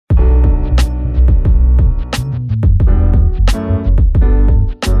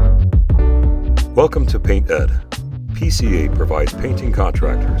Welcome to Paint Ed. PCA provides painting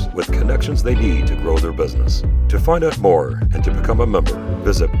contractors with connections they need to grow their business. To find out more and to become a member,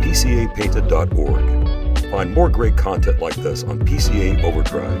 visit pcapainted.org. Find more great content like this on PCA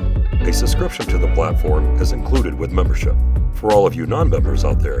Overdrive. A subscription to the platform is included with membership. For all of you non-members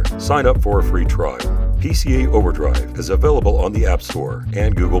out there, sign up for a free trial. PCA Overdrive is available on the App Store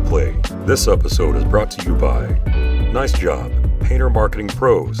and Google Play. This episode is brought to you by Nice Job, Painter Marketing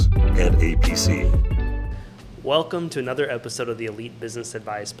Pros, and APC. Welcome to another episode of the Elite Business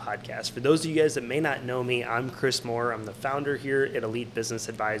Advice Podcast. For those of you guys that may not know me, I'm Chris Moore. I'm the founder here at Elite Business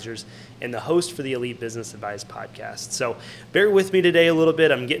Advisors and the host for the Elite Business Advice Podcast. So bear with me today a little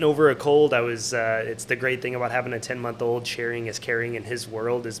bit. I'm getting over a cold. It's the great thing about having a 10-month-old. Sharing is caring in his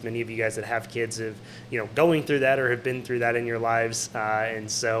world, as many of you guys that have kids have, going through that or have been through that in your lives. And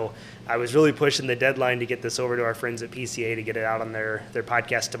so I was really pushing the deadline to get this over to our friends at PCA to get it out on their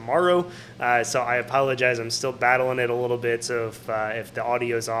podcast tomorrow. So I apologize. I'm still battling it a little bit. So if the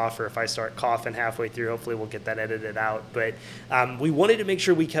audio's off or if I start coughing halfway through, hopefully we'll get that edited out. But we wanted to make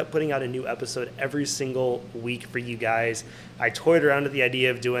sure we kept putting out a new episode every single week for you guys. I toyed around with the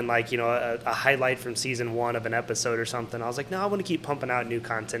idea of doing a highlight from season 1 of an episode or something. I was like, no, I want to keep pumping out new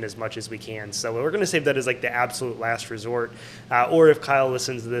content as much as we can. So we're going to save that as the absolute last resort. Or if Kyle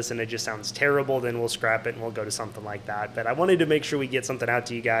listens to this and it just sounds terrible, then we'll scrap it and we'll go to something like that. But I wanted to make sure we get something out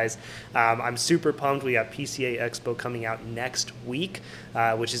to you guys. I'm super pumped. We got PCA Expo coming out next week,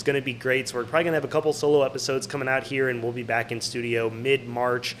 which is going to be great. So we're probably going to have a couple solo episodes coming out here, and we'll be back in studio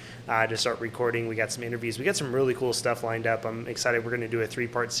mid-March to start recording. We got some interviews. We got some really cool stuff lined up. I'm excited. We're going to do a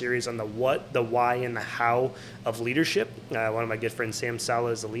 3-part series on the what, the why, and the how of leadership. One of my good friends, Sam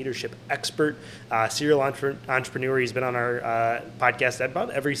Sala, is a leadership expert, serial entrepreneur. He's been on our podcast about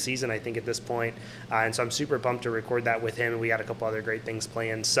every season, I think, at this point. And so I'm super pumped to record that with him. And we got a couple other great things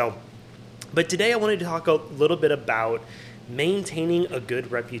planned. But today I wanted to talk a little bit about maintaining a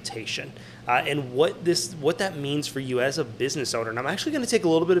good reputation and what that means for you as a business owner. And I'm actually going to take a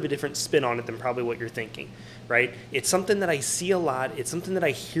little bit of a different spin on it than probably what you're thinking, right? It's something that I see a lot. It's something that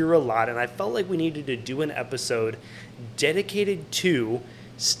I hear a lot. And I felt like we needed to do an episode dedicated to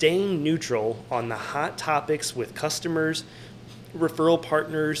staying neutral on the hot topics with customers, referral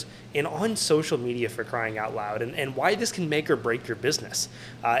partners, and on social media, for crying out loud, and why this can make or break your business.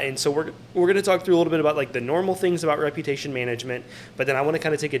 And so we're going to talk through a little bit about the normal things about reputation management, but then I want to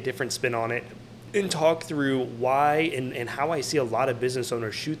kind of take a different spin on it and talk through why and how I see a lot of business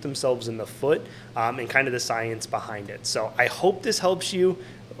owners shoot themselves in the foot and kind of the science behind it. So I hope this helps you.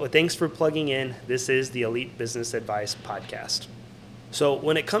 Well, thanks for plugging in. This is the Elite Business Advice Podcast. So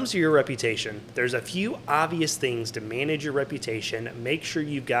when it comes to your reputation, there's a few obvious things to manage your reputation. Make sure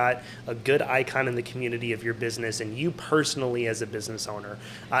you've got a good icon in the community of your business and you personally as a business owner.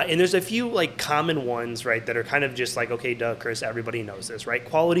 And there's a few common ones, right, that are kind of just okay, duh, Chris, everybody knows this, right?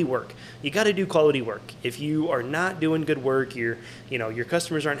 Quality work. You got to do quality work. If you are not doing good work, your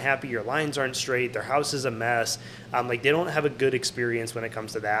customers aren't happy, your lines aren't straight, their house is a mess, they don't have a good experience when it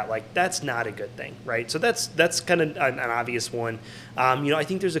comes to that. That's not a good thing, right? So that's kind of an obvious one. I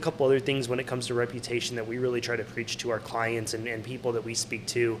think there's a couple other things when it comes to reputation that we really try to preach to our clients and people that we speak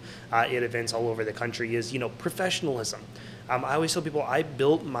to at events all over the country is, professionalism. I always tell people I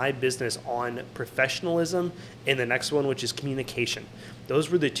built my business on professionalism and the next one, which is communication. Those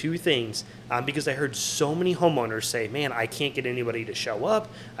were the two things because I heard so many homeowners say, man, I can't get anybody to show up.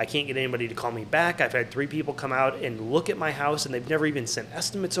 I can't get anybody to call me back. I've had 3 people come out and look at my house and they've never even sent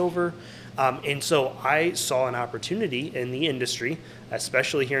estimates over. And so I saw an opportunity in the industry,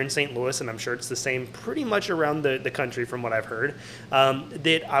 especially here in St. Louis, and I'm sure it's the same pretty much around the country from what I've heard,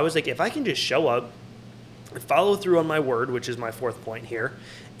 that I was like, if I can just show up, follow through on my word, which is my 4th point here,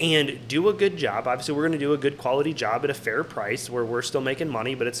 and do a good job. Obviously, we're going to do a good quality job at a fair price where we're still making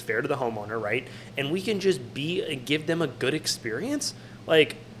money, but it's fair to the homeowner, right? And we can just give them a good experience.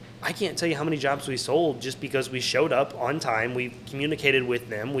 I can't tell you how many jobs we sold just because we showed up on time, we communicated with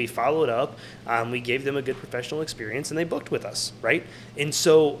them, we followed up, we gave them a good professional experience, and they booked with us, right? And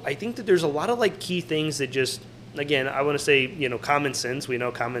so I think that there's a lot of key things that just, again, I want to say, common sense. We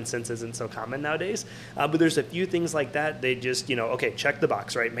know common sense isn't so common nowadays, but there's a few things like that. They just, okay, check the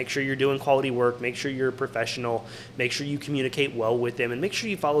box, right? Make sure you're doing quality work. Make sure you're a professional. Make sure you communicate well with them, and make sure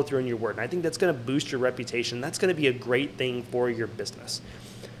you follow through on your word. And I think that's going to boost your reputation. That's going to be a great thing for your business.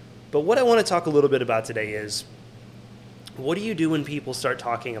 But what I want to talk a little bit about today is, what do you do when people start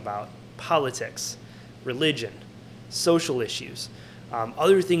talking about politics, religion, social issues,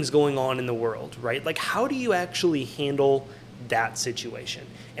 other things going on in the world, right? How do you actually handle that situation?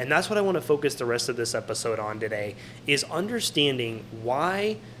 And that's what I want to focus the rest of this episode on today, is understanding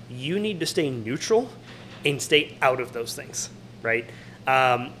why you need to stay neutral and stay out of those things, right?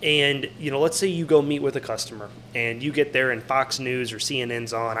 And, let's say you go meet with a customer and you get there and Fox News or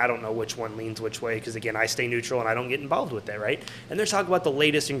CNN's on. I don't know which one leans which way because, again, I stay neutral and I don't get involved with that, right? And they're talking about the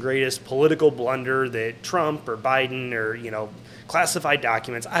latest and greatest political blunder that Trump or Biden or, classified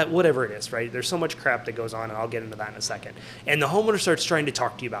documents, whatever it is, right? There's so much crap that goes on, and I'll get into that in a second. And the homeowner starts trying to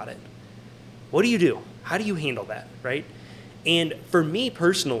talk to you about it. What do you do? How do you handle that, right? And for me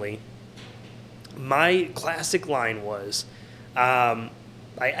personally, my classic line was, I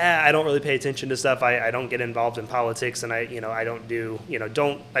don't really pay attention to stuff. I don't get involved in politics, and I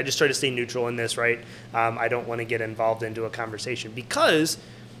just try to stay neutral in this, right? I don't want to get involved into a conversation because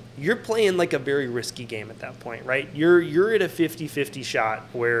you're playing like a very risky game at that point, right? You're at a 50-50 shot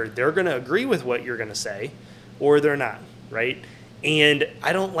where they're going to agree with what you're going to say or they're not, right? And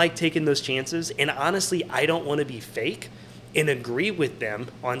I don't like taking those chances. And honestly, I don't want to be fake and agree with them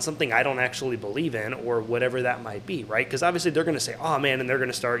on something I don't actually believe in or whatever that might be, right? Because obviously they're going to say, oh man, and they're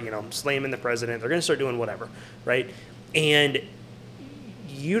going to start, slamming the president. They're going to start doing whatever, right? And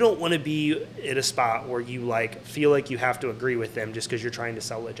you don't want to be at a spot where you feel like you have to agree with them just because you're trying to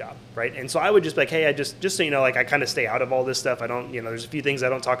sell a job, right? And so I would just be like, hey, I just so I kind of stay out of all this stuff. I don't, there's a few things I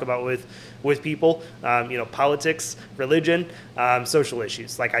don't talk about with people, politics, religion, social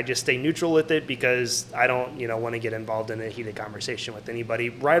issues. I just stay neutral with it because I don't, want to get involved in a heated conversation with anybody.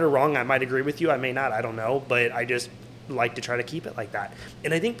 Right or wrong, I might agree with you, I may not, I don't know, but I just like to try to keep it like that.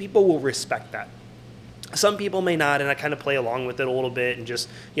 And I think people will respect that. Some people may not, and I kind of play along with it a little bit and just,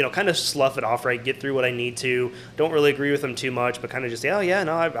 kind of slough it off, right? Get through what I need to. Don't really agree with them too much, but kind of just say, oh, yeah,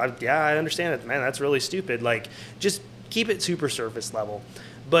 no, I understand it. Man, that's really stupid. Just keep it super surface level.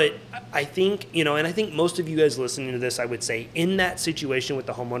 But I think, and I think most of you guys listening to this, I would say, in that situation with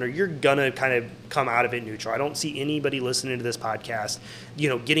the homeowner, you're going to kind of come out of it neutral. I don't see anybody listening to this podcast,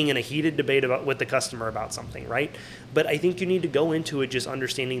 getting in a heated debate with the customer about something, right? But I think you need to go into it just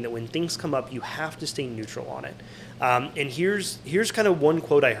understanding that when things come up, you have to stay neutral on it. And here's kind of one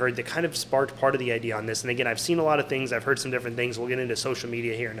quote I heard that kind of sparked part of the idea on this. And again, I've seen a lot of things. I've heard some different things. We'll get into social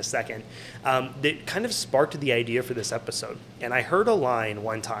media here in a second. That kind of sparked the idea for this episode. And I heard a line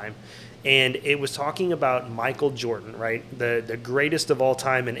one time, and it was talking about Michael Jordan, right? The greatest of all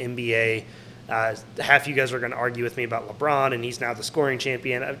time in NBA. Half you guys are going to argue with me about LeBron, and he's now the scoring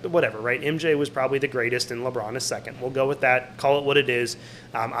champion, whatever, right? MJ was probably the greatest, and LeBron is second. We'll go with that. Call it what it is.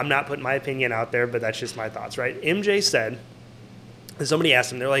 I'm not putting my opinion out there, but that's just my thoughts, right? MJ said, and somebody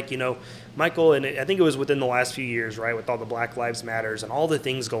asked him, they're like, Michael, and I think it was within the last few years, right, with all the Black Lives Matters and all the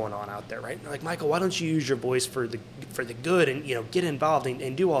things going on out there, right? And they're like, Michael, why don't you use your voice for the good and, get involved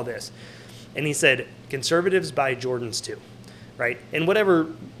and do all this? And he said, conservatives buy Jordans too. Right? And whatever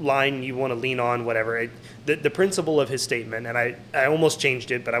line you want to lean on, whatever, the principle of his statement, and I almost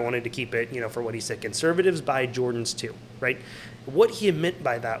changed it, but I wanted to keep it, for what he said, conservatives buy Jordans too, right? What he meant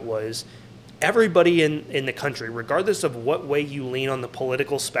by that was everybody in the country, regardless of what way you lean on the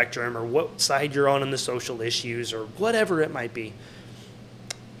political spectrum or what side you're on the social issues or whatever it might be,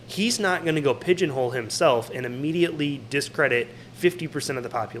 he's not going to go pigeonhole himself and immediately discredit 50% of the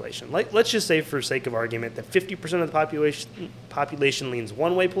population. Let's just say, for sake of argument, that 50% of the population leans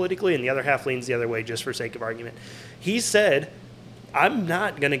one way politically and the other half leans the other way, just for sake of argument. He said, I'm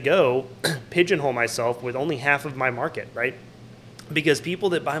not going to go pigeonhole myself with only half of my market, right? Because people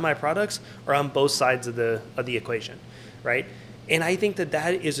that buy my products are on both sides of the equation, right? And I think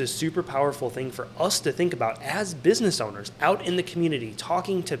that is a super powerful thing for us to think about as business owners out in the community,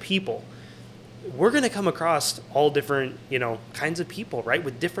 talking to people. We're going to come across all different, kinds of people, right,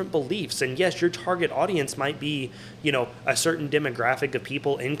 with different beliefs. And yes, your target audience might be, a certain demographic of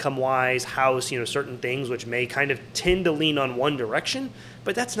people, income-wise, house, certain things, which may kind of tend to lean on one direction,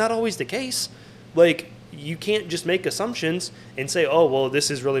 but that's not always the case. You can't just make assumptions and say, oh, well, this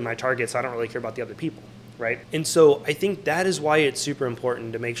is really my target, so I don't really care about the other people, right? And so I think that is why it's super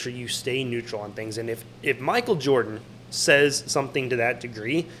important to make sure you stay neutral on things. And if Michael Jordan says something to that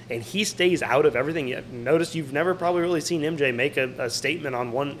degree and he stays out of everything, notice you've never probably really seen MJ make a statement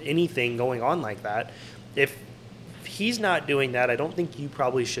on anything going on like that. If he's not doing that, I don't think you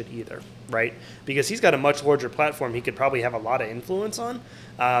probably should either, right? Because he's got a much larger platform he could probably have a lot of influence on,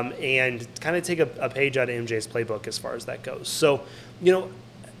 and kind of take a page out of MJ's playbook as far as that goes. So,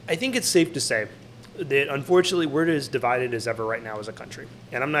 I think it's safe to say that unfortunately we're as divided as ever right now as a country.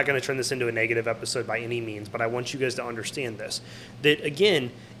 And I'm not going to turn this into a negative episode by any means, but I want you guys to understand this. That, again,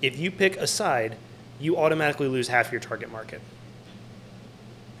 if you pick a side, you automatically lose half your target market.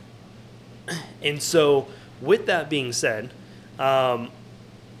 And so with that being said, I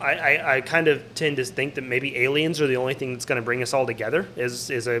I kind of tend to think that maybe aliens are the only thing that's going to bring us all together is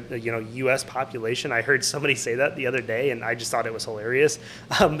a U.S. population. I heard somebody say that the other day, and I just thought it was hilarious.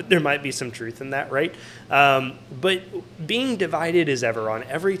 There might be some truth in that, right? But being divided as ever on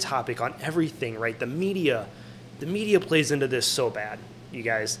every topic, on everything, right? The media plays into this so bad, you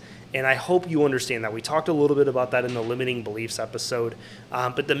guys. And I hope you understand that. We talked a little bit about that in the limiting beliefs episode,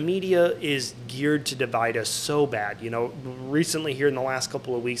 but the media is geared to divide us so bad. Recently here in the last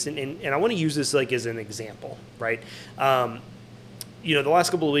couple of weeks, and I want to use this like as an example, right? The last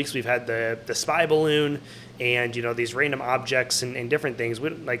couple of weeks we've had the spy balloon and, these random objects and different things.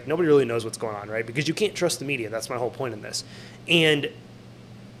 Nobody really knows what's going on, right? Because you can't trust the media. That's my whole point in this. And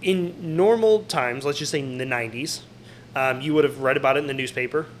in normal times, let's just say in the 90s, you would have read about it in the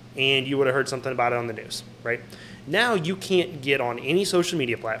newspaper, and you would have heard something about it on the news, right? Now you can't get on any social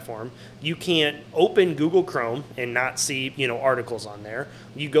media platform. You can't open Google Chrome and not see, articles on there.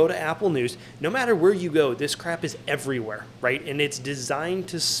 You go to Apple News. No matter where you go, this crap is everywhere, right? And it's designed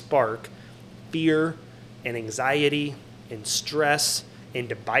to spark fear and anxiety and stress and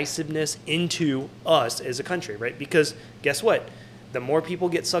divisiveness into us as a country, right? Because guess what? The more people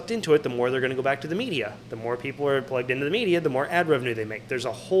get sucked into it, the more they're going to go back to the media. The more people are plugged into the media, the more ad revenue they make. There's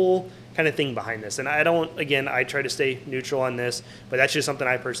a whole kind of thing behind this. And I try to stay neutral on this, but that's just something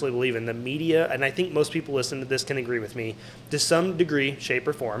I personally believe in. The media, and I think most people listening to this can agree with me, to some degree, shape,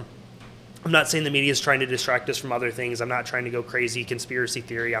 or form. I'm not saying the media is trying to distract us from other things. I'm not trying to go crazy conspiracy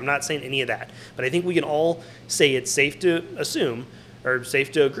theory. I'm not saying any of that. But I think we can all say it's safe to assume, or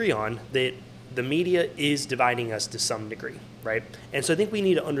safe to agree on, that the media is dividing us to some degree, right? And so I think we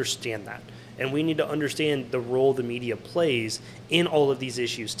need to understand that. And we need to understand the role the media plays in all of these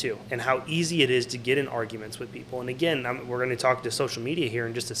issues too, and how easy it is to get in arguments with people. And again, we're going to talk to social media here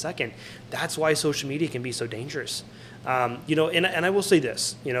in just a second. That's why social media can be so dangerous. And I will say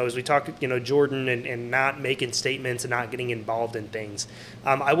this, as we talk, Jordan and not making statements and not getting involved in things.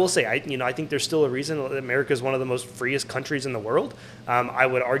 I will say, I think there's still a reason that America is one of the most freest countries in the world. I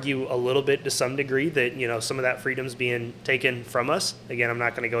would argue a little bit to some degree that, some of that freedom's being taken from us. Again, I'm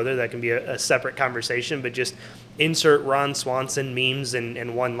not going to go there. That can be a separate conversation, but just insert Ron Swanson memes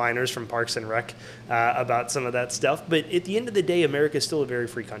and one-liners from Parks and Rec about some of that stuff. But at the end of the day, America is still a very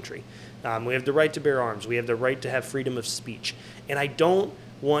free country. We have the right to bear arms. We have the right to have freedom of speech. And I don't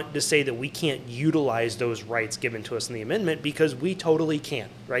want to say that we can't utilize those rights given to us in the amendment, because we totally can,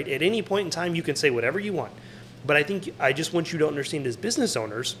 right? At any point in time, you can say whatever you want. But I just want you to understand as business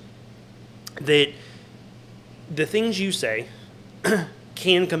owners that the things you say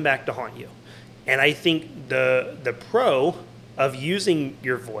can come back to haunt you. And I think the pro of using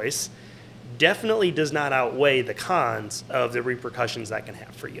your voice definitely does not outweigh the cons of the repercussions that can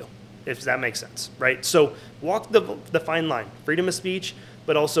have for you, if that makes sense, right? So walk the fine line, freedom of speech,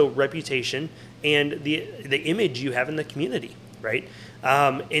 but also reputation and the image you have in the community, right?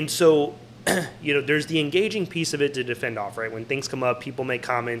 And so, there's the engaging piece of it to defend off, right? When things come up, people make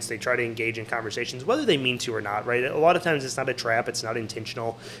comments, they try to engage in conversations, whether they mean to or not, right? A lot of times it's not a trap, it's not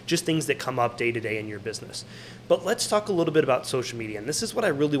intentional, just things that come up day to day in your business. But let's talk a little bit about social media, and this is what I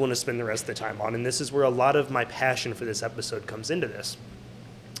really want to spend the rest of the time on, and this is where a lot of my passion for this episode comes into this.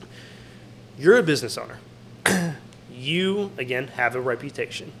 You're a business owner. You, again, have a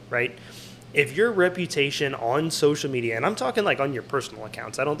reputation, right? If your reputation on social media, and I'm talking like on your personal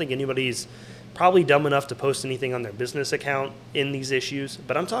accounts, I don't think anybody's probably dumb enough to post anything on their business account in these issues,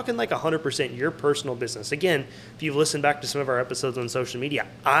 but I'm talking like 100% your personal business. Again, if you've listened back to some of our episodes on social media,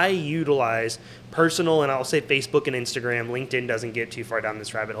 I utilize personal, and I'll say Facebook and Instagram. LinkedIn doesn't get too far down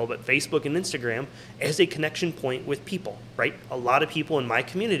this rabbit hole, but Facebook and Instagram as a connection point with people, right? A lot of people in my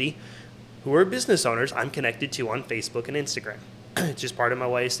community who are business owners, I'm connected to on Facebook and Instagram. It's just part of my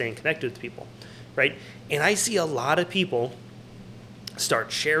way of staying connected with people, right? And I see a lot of people start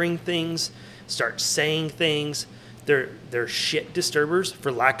sharing things, start saying things. They're shit disturbers,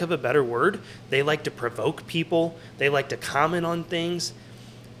 for lack of a better word. They like to provoke people. They like to comment on things.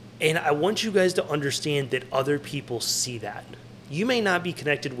 And I want you guys to understand that other people see that. You may not be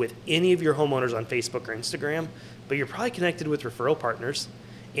connected with any of your homeowners on Facebook or Instagram, but you're probably connected with referral partners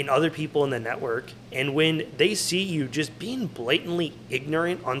and other people in the network. And when they see you just being blatantly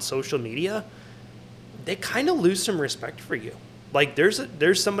ignorant on social media, they kind of lose some respect for you. Like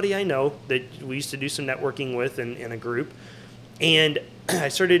there's somebody I know that we used to do some networking with in a group, and I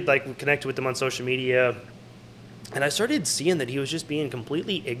started like connected with them on social media, and I started seeing that he was just being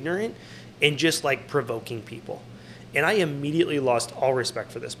completely ignorant and just like provoking people. And I immediately lost all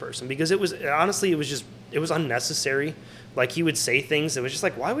respect for this person because it was unnecessary. Like, he would say things that was just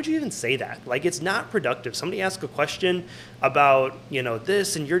like, why would you even say that? Like, it's not productive. Somebody asks a question about,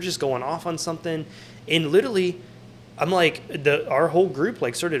 this, and you're just going off on something. And literally, I'm like, our whole group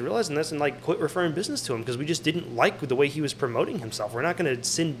like started realizing this and like quit referring business to him because we just didn't like the way he was promoting himself. We're not going to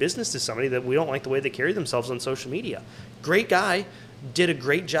send business to somebody that we don't like the way they carry themselves on social media. Great guy, did a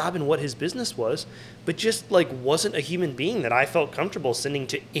great job in what his business was, but just like wasn't a human being that I felt comfortable sending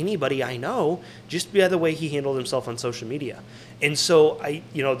to anybody I know just by the way he handled himself on social media. And so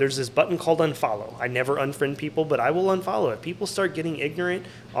there's this button called unfollow. I never unfriend people, but I will unfollow. If people start getting ignorant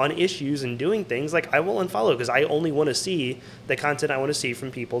on issues and doing things, like, I will unfollow because I only want to see the content I want to see from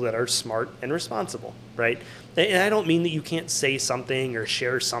people that are smart and responsible, right? And I don't mean that you can't say something or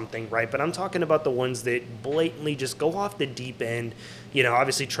share something, right? But I'm talking about the ones that blatantly just go off the deep end.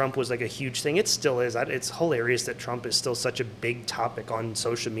 Obviously Trump was like a huge thing. It still is. It's hilarious that Trump is still such a big topic on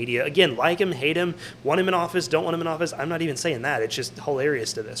social media. Again, like him, hate him, want him in office, don't want him in office. I'm not even saying that. It's just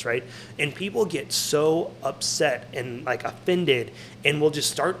hilarious to this, right? And people get so upset and like offended and will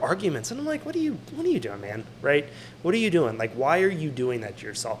just start arguments. And I'm like, what are you doing, man? Right? What are you doing? Like, why are you doing that to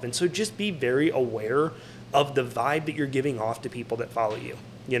yourself? And so just be very aware of the vibe that you're giving off to people that follow you.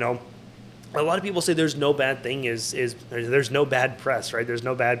 A lot of people say there's no bad thing there's no bad press, right? There's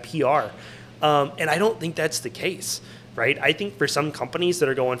no bad PR. And I don't think that's the case, right? I think for some companies that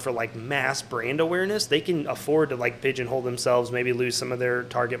are going for like mass brand awareness, they can afford to like pigeonhole themselves, maybe lose some of their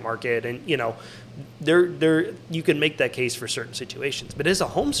target market. And, you can make that case for certain situations. But as a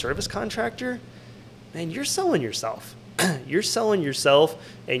home service contractor, man, you're selling yourself. You're selling yourself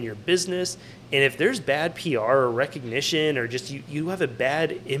and your business. And if there's bad PR or recognition or just you have a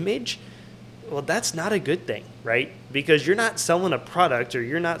bad image, well, that's not a good thing, right? Because you're not selling a product or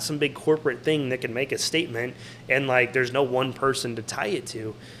you're not some big corporate thing that can make a statement and like there's no one person to tie it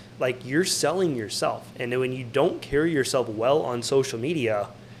to. Like, you're selling yourself. And when you don't carry yourself well on social media,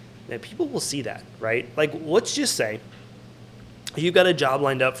 then people will see that, right? Like, let's just say you've got a job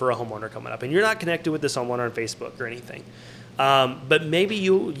lined up for a homeowner coming up and you're not connected with this homeowner on Facebook or anything. But maybe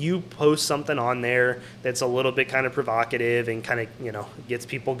you post something on there that's a little bit kind of provocative and kind of, gets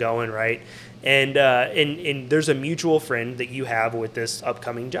people going, right? And there's a mutual friend that you have with this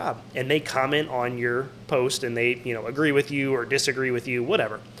upcoming job and they comment on your post and they, agree with you or disagree with you,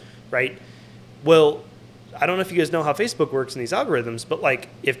 whatever, right? Well, I don't know if you guys know how Facebook works in these algorithms, but like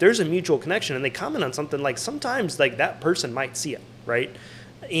if there's a mutual connection and they comment on something, like sometimes like that person might see it, right?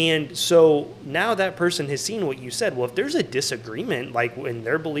 And so now that person has seen what you said. Well, if there's a disagreement, like in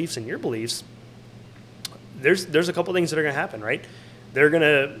their beliefs and your beliefs, there's a couple things that are going to happen, right? They're going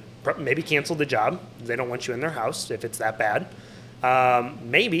to maybe cancel the job. They don't want you in their house if it's that bad.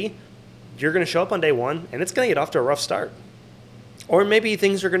 Maybe you're going to show up on day one and it's going to get off to a rough start. Or maybe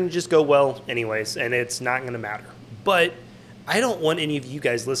things are going to just go well anyways and it's not going to matter. But I don't want any of you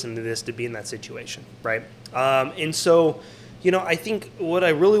guys listening to this to be in that situation, right? And so, I think what I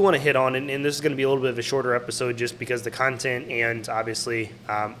really want to hit on, and this is going to be a little bit of a shorter episode just because the content and obviously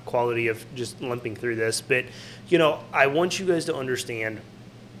quality of just limping through this, but, I want you guys to understand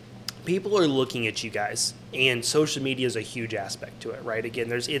people are looking at you guys and social media is a huge aspect to it, right?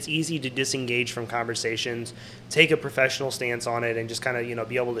 Again, it's easy to disengage from conversations, take a professional stance on it and just kind of,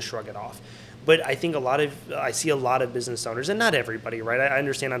 be able to shrug it off. But I think I see a lot of business owners, and not everybody, right? I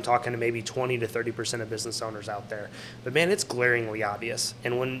understand I'm talking to maybe 20 to 30% of business owners out there. But man, it's glaringly obvious.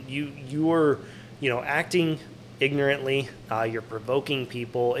 And when you are, acting ignorantly, you're provoking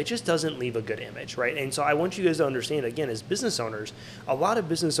people, it just doesn't leave a good image, right? And so I want you guys to understand, again, as business owners, a lot of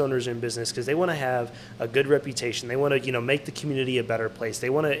business owners are in business because they want to have a good reputation. They want to, make the community a better place. They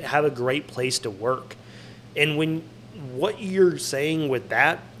want to have a great place to work. And when what you're saying with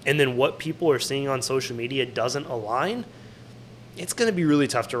that and then what people are seeing on social media doesn't align, it's going to be really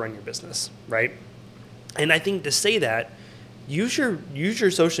tough to run your business, right? And I think to say that, use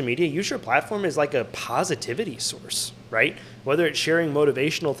your social media, use your platform as like a positivity source, right? Whether it's sharing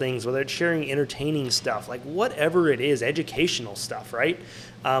motivational things, whether it's sharing entertaining stuff, like whatever it is, educational stuff, right?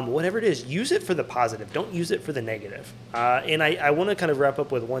 Whatever it is, use it for the positive. Don't use it for the negative. And I want to kind of wrap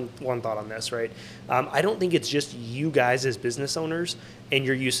up with one thought on this, right? I don't think it's just you guys as business owners and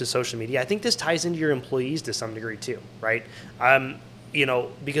your use of social media. I think this ties into your employees to some degree too, right?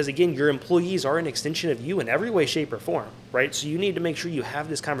 Because again, your employees are an extension of you in every way, shape, or form, right? So you need to make sure you have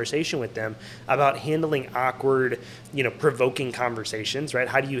this conversation with them about handling awkward, provoking conversations, right?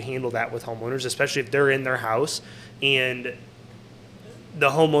 How do you handle that with homeowners, especially if they're in their house and the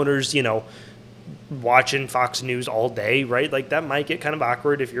homeowners, watching Fox News all day, right? Like that might get kind of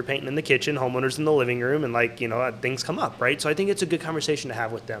awkward if you're painting in the kitchen, homeowners in the living room, and like, things come up, right? So I think it's a good conversation to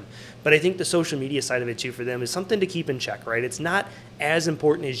have with them. But I think the social media side of it too for them is something to keep in check, right? It's not as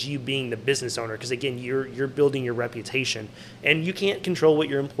important as you being the business owner, because again, you're building your reputation, and you can't control what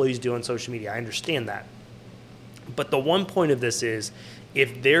your employees do on social media. I understand that. But the one point of this is,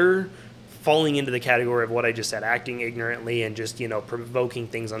 if they're falling into the category of what I just said, acting ignorantly and just, provoking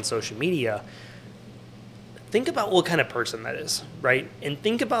things on social media, think about what kind of person that is, right? And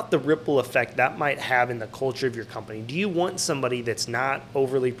think about the ripple effect that might have in the culture of your company. Do you want somebody that's not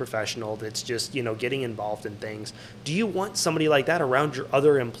overly professional, that's just, getting involved in things? Do you want somebody like that around your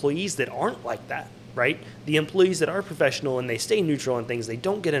other employees that aren't like that, right? The employees that are professional and they stay neutral in things, they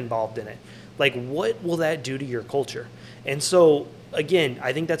don't get involved in it. Like, what will that do to your culture? And so, again,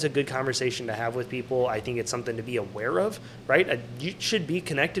 I think that's a good conversation to have with people. I think it's something to be aware of, right? You should be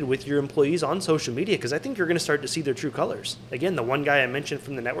connected with your employees on social media, because I think you're going to start to see their true colors. Again, the one guy I mentioned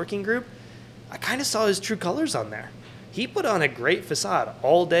from the networking group, I kind of saw his true colors on there. He put on a great facade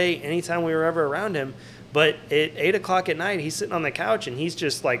all day, anytime we were ever around him. But at 8 o'clock at night, he's sitting on the couch and he's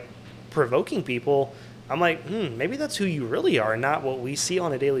just like provoking people. I'm like, maybe that's who you really are, not what we see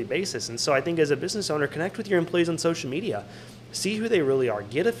on a daily basis. And so I think as a business owner, connect with your employees on social media. See who they really are.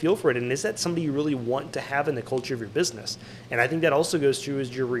 Get a feel for it. And is that somebody you really want to have in the culture of your business? And I think that also goes through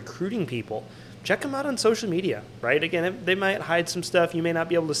as you're recruiting people. Check them out on social media, right? Again, they might hide some stuff. You may not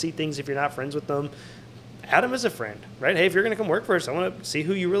be able to see things if you're not friends with them. Add them as a friend, right? Hey, if you're going to come work for us, I want to see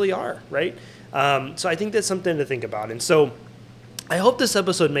who you really are, right? So I think that's something to think about. And so I hope this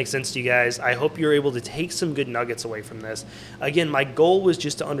episode makes sense to you guys. I hope you're able to take some good nuggets away from this. Again, my goal was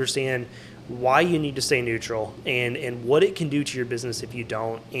just to understand why you need to stay neutral and what it can do to your business if you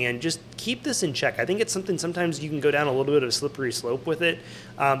don't, and just keep this in check. I think it's something sometimes you can go down a little bit of a slippery slope with it,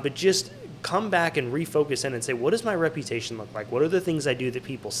 but just come back and refocus in and say, what does my reputation look like? What are the things I do that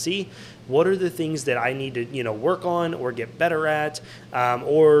people see? What are the things that I need to, work on or get better at?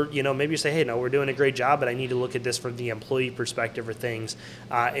 Or maybe you say, hey, no, we're doing a great job, but I need to look at this from the employee perspective or things.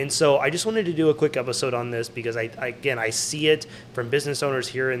 And so I just wanted to do a quick episode on this because I see it from business owners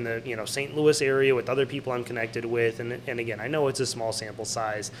here in the, St. Louis area with other people I'm connected with. And again, I know it's a small sample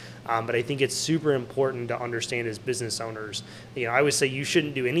size, but I think it's super important to understand as business owners. I would say you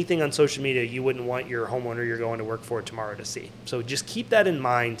shouldn't do anything on social media you wouldn't want your homeowner you're going to work for tomorrow to see. So just keep that in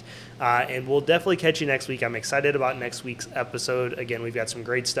mind, and we'll definitely catch you next week. I'm excited about next week's episode. Again, we've got some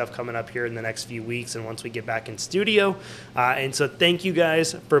great stuff coming up here in the next few weeks and once we get back in studio. And so thank you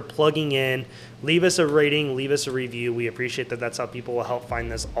guys for plugging in. Leave us a rating, leave us a review. We appreciate that. That's how people will help find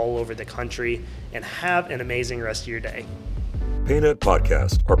this all over the country. And have an amazing rest of your day. PaintNet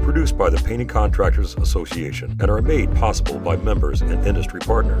podcasts are produced by the Painting Contractors Association and are made possible by members and industry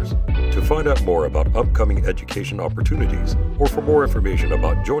partners. To find out more about upcoming education opportunities or for more information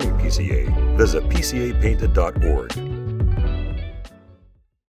about joining PCA, visit pcapainted.org.